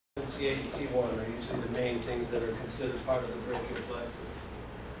C8 and T1 are usually the main things that are considered part of the brachial plexus.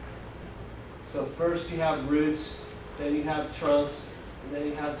 So first you have roots, then you have trunks, and then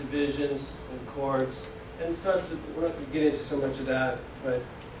you have divisions and cords. And it's not, we're not going to get into so much of that, but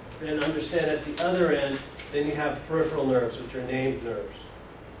then understand at the other end, then you have peripheral nerves, which are named nerves.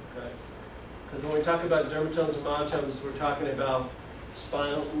 Okay? Because when we talk about dermatomes and myotomes, we're talking about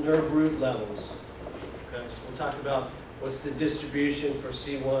spinal nerve root levels. Okay? So we'll talk about what's the distribution for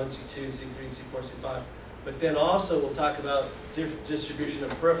C1, C2, C3, C4, C5. But then also we'll talk about distribution of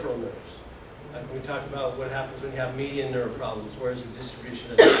peripheral nerves. Like when we talk about what happens when you have median nerve problems, where's the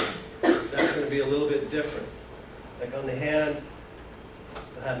distribution of nerve? That's going to be a little bit different. Like on the hand,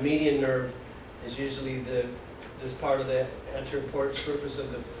 you'll have median nerve is usually this part of the anterior port surface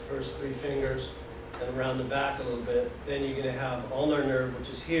of the first three fingers and around the back a little bit. Then you're going to have ulnar nerve, which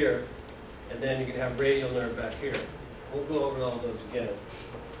is here, and then you're going to have radial nerve back here. We'll go over all those again.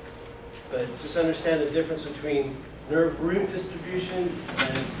 But just understand the difference between nerve root distribution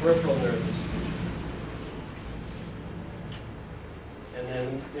and peripheral nerve distribution. And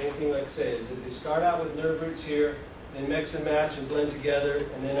then anything like I say is that they start out with nerve roots here, then mix and match and blend together,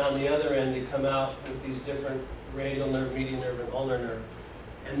 and then on the other end they come out with these different radial nerve, median nerve, and ulnar nerve.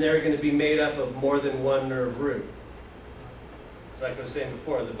 And they're going to be made up of more than one nerve root. So like I was saying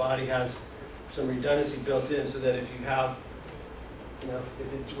before, the body has some redundancy built in so that if you have,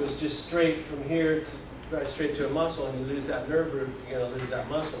 if it was just straight from here to right straight to a muscle and you lose that nerve root, you're going to lose that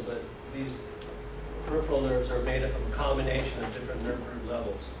muscle. But these peripheral nerves are made up of a combination of different nerve root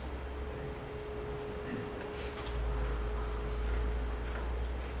levels.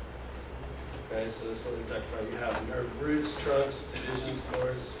 Okay, so this is what we talked about. You have nerve roots, trunks, divisions,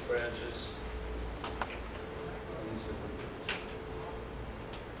 cords, branches.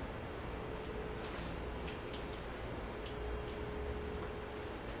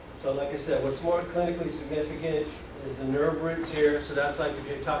 So like I said, what's more clinically significant is the nerve roots here. So that's like if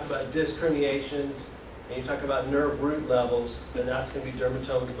you talk about disc herniations and you talk about nerve root levels, then that's going to be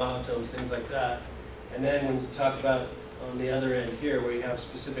dermatomes, myotomes, things like that. And then when you talk about on the other end here where you have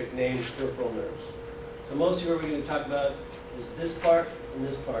specific named peripheral nerves. So mostly what we're going to talk about is this part and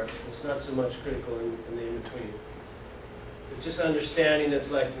this part. It's not so much critical in the in-between. But just understanding it's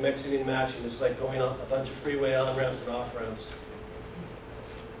like mixing and matching. It's like going on a bunch of freeway on-ramps and off-ramps.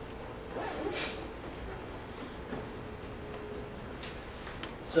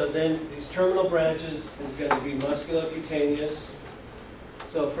 So then these terminal branches is going to be musculocutaneous.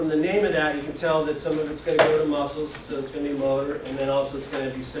 So from the name of that, you can tell that some of it's going to go to muscles, so it's going to be motor, and then also it's going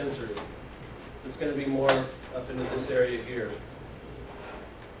to be sensory. So it's going to be more up into this area here.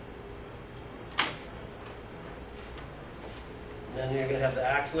 And then you're going to have the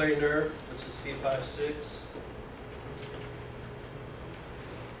axillary nerve, which is C5-6.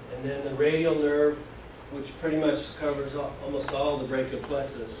 And then the radial nerve, which pretty much covers almost all the brachial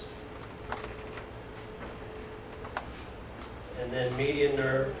plexus. And then median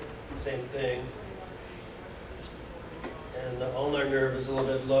nerve, same thing. And the ulnar nerve is a little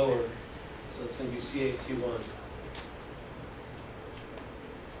bit lower, so it's going to be C8-T1.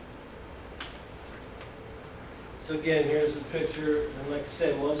 So again, here's a picture, and like I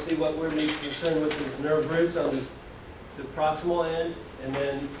said, mostly what we're concerned with is nerve roots on the proximal end, and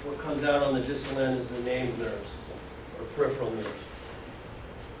then what comes out on the distal end is the named nerves, or peripheral nerves.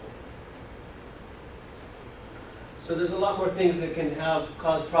 So there's a lot more things that can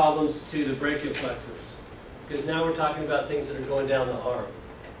cause problems to the brachial plexus, because now we're talking about things that are going down the arm.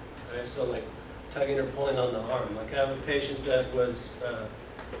 Okay? So like tugging or pulling on the arm. Like I have a patient that was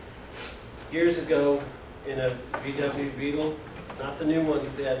years ago in a VW Beetle, not the new ones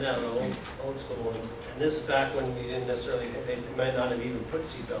that they have now, the old school ones. And this is back when you didn't necessarily, they might not have even put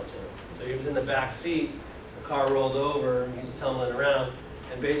seatbelts in. So he was in the back seat, the car rolled over, and he's tumbling around,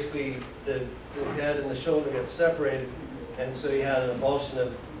 and basically the head and the shoulder got separated, and so he had an avulsion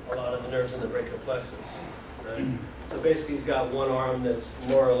of a lot of the nerves in the brachial plexus. Right? So basically he's got one arm that's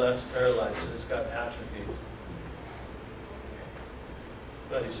more or less paralyzed, so it's got atrophy.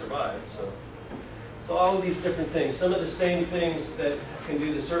 But he survived, so. So all of these different things, some of the same things that can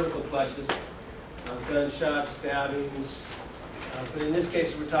do the cervical plexus, gunshots, stabbings, but in this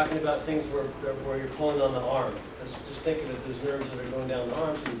case we're talking about things where you're pulling on the arm. Because just think of it, there's nerves that are going down the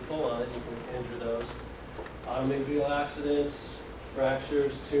arm, so you pull on it, you can injure those. Automobile accidents,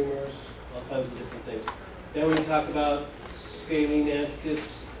 fractures, tumors, all kinds of different things. Then we talk about scalene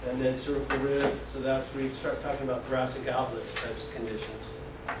anticus and then cervical rib, so that's where you start talking about thoracic outlet types of conditions.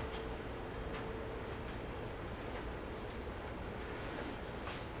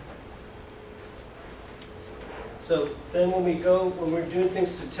 So then when we're doing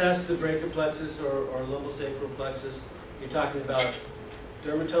things to test the brachial plexus or lumbosacral plexus, you're talking about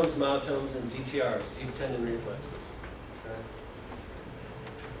dermatomes, myotomes, and DTRs, deep tendon reflexes. Okay?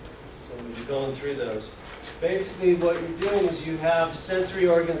 So we'll be going through those. Basically what you're doing is you have sensory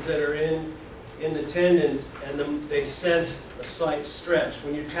organs that are in the tendons, and they sense a slight stretch.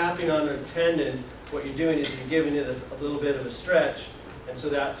 When you're tapping on a tendon, what you're doing is you're giving it a little bit of a stretch, and so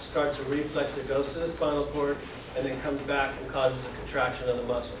that starts a reflex that goes to the spinal cord and then comes back and causes a contraction of the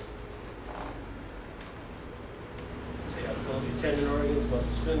muscle. So you have Golgi tendon organs,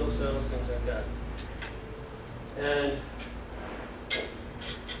 muscle spindle cells, things like that. And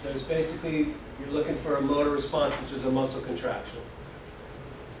there's basically, you're looking for a motor response, which is a muscle contraction.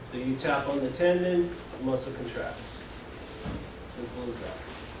 So you tap on the tendon, the muscle contracts. Simple as that.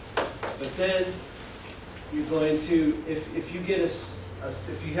 But then you're going to, if you get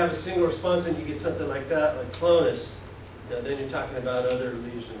if you have a single response and you get something like that, like clonus, then you're talking about other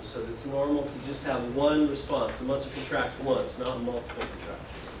lesions. So it's normal to just have one response. The muscle contracts once, not multiple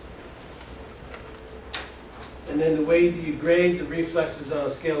contractions. And then the way that you grade the reflexes on a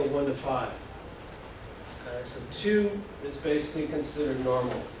scale of 1 to 5. Okay, so 2 is basically considered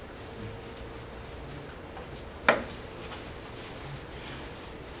normal.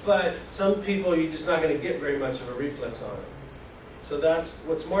 But some people, you're just not going to get very much of a reflex on it. So that's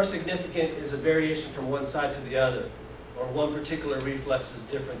what's more significant is a variation from one side to the other, or one particular reflex is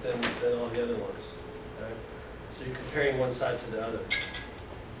different than all the other ones. Okay? So you're comparing one side to the other.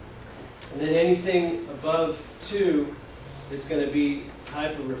 And then anything above 2 is going to be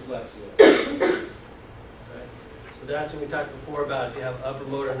hyperreflexia. Okay? So that's what we talked before about. If you have upper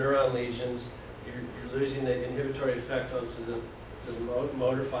motor neuron lesions, you're losing the inhibitory effect onto the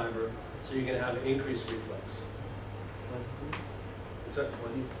motor fiber, so you're going to have an increased reflex. Is that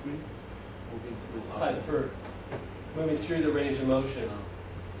 23? Hyper. Moving through the range of motion.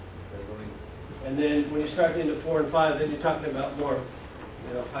 And then when you start into 4 and 5, then you're talking about more,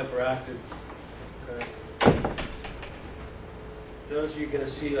 hyperactive. Okay. Those you're going to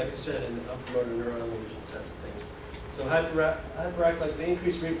see, like I said, in the upper motor neuron lesions, types of things. So hyperactive, like the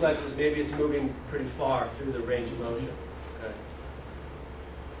increased reflexes, maybe it's moving pretty far through the range of motion. Okay.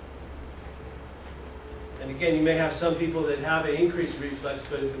 And again, you may have some people that have an increased reflex,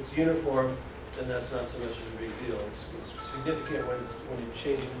 but if it's uniform, then that's not so much of a big deal. It's significant when you're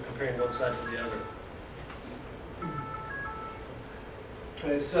changing, comparing one side to the other.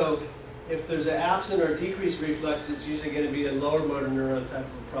 Okay, so if there's an absent or decreased reflex, it's usually going to be a lower motor neuron type of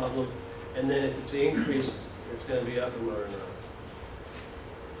a problem, and then if it's increased, it's going to be upper motor neuron.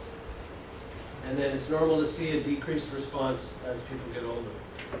 And then it's normal to see a decreased response as people get older.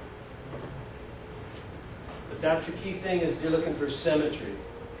 But that's the key thing, is you're looking for symmetry.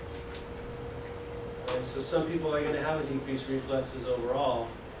 And so some people are going to have a decreased reflexes overall,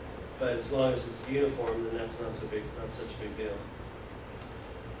 but as long as it's uniform, then that's not such a big deal.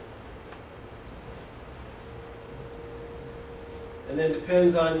 And then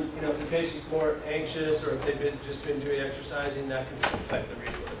depends on, if the patient's more anxious or if they've just been doing exercising, that can affect the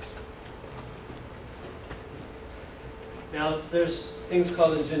reflex. Now, there's things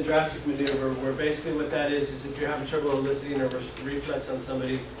called a Gendrastic maneuver, where basically what that is if you're having trouble eliciting a reflex on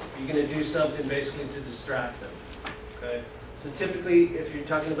somebody, you're going to do something basically to distract them. Okay? So typically, if you're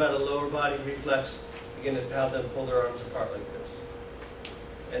talking about a lower body reflex, you're going to have them pull their arms apart like this.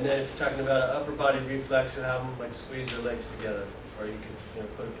 And then if you're talking about an upper body reflex, you have them like squeeze their legs together. Or you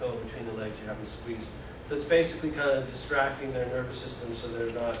could put a pillow between the legs, you have them squeeze. So it's basically kind of distracting their nervous system so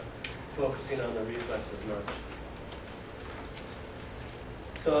they're not focusing on the reflex as much.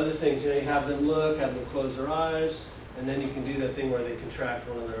 So other things, you have them look, have them close their eyes, and then you can do that thing where they contract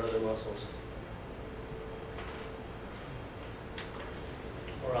one of their other muscles.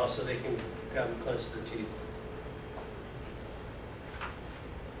 Or also they can have them clench their teeth.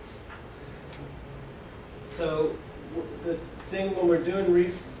 So the thing when we're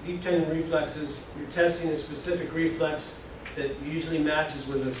doing deep tendon reflexes, you're testing a specific reflex that usually matches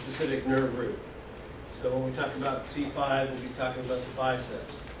with a specific nerve root. So when we talk about C5, we'll be talking about the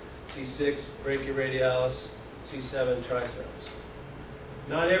biceps. C6, brachioradialis, C7, triceps.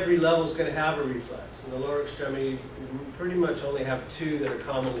 Not every level is going to have a reflex. In the lower extremity, we pretty much only have 2 that are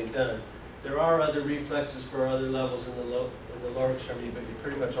commonly done. There are other reflexes for other levels in the lower extremity, but you're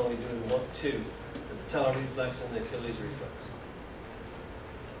pretty much only doing 2, the patellar reflex and the Achilles reflex.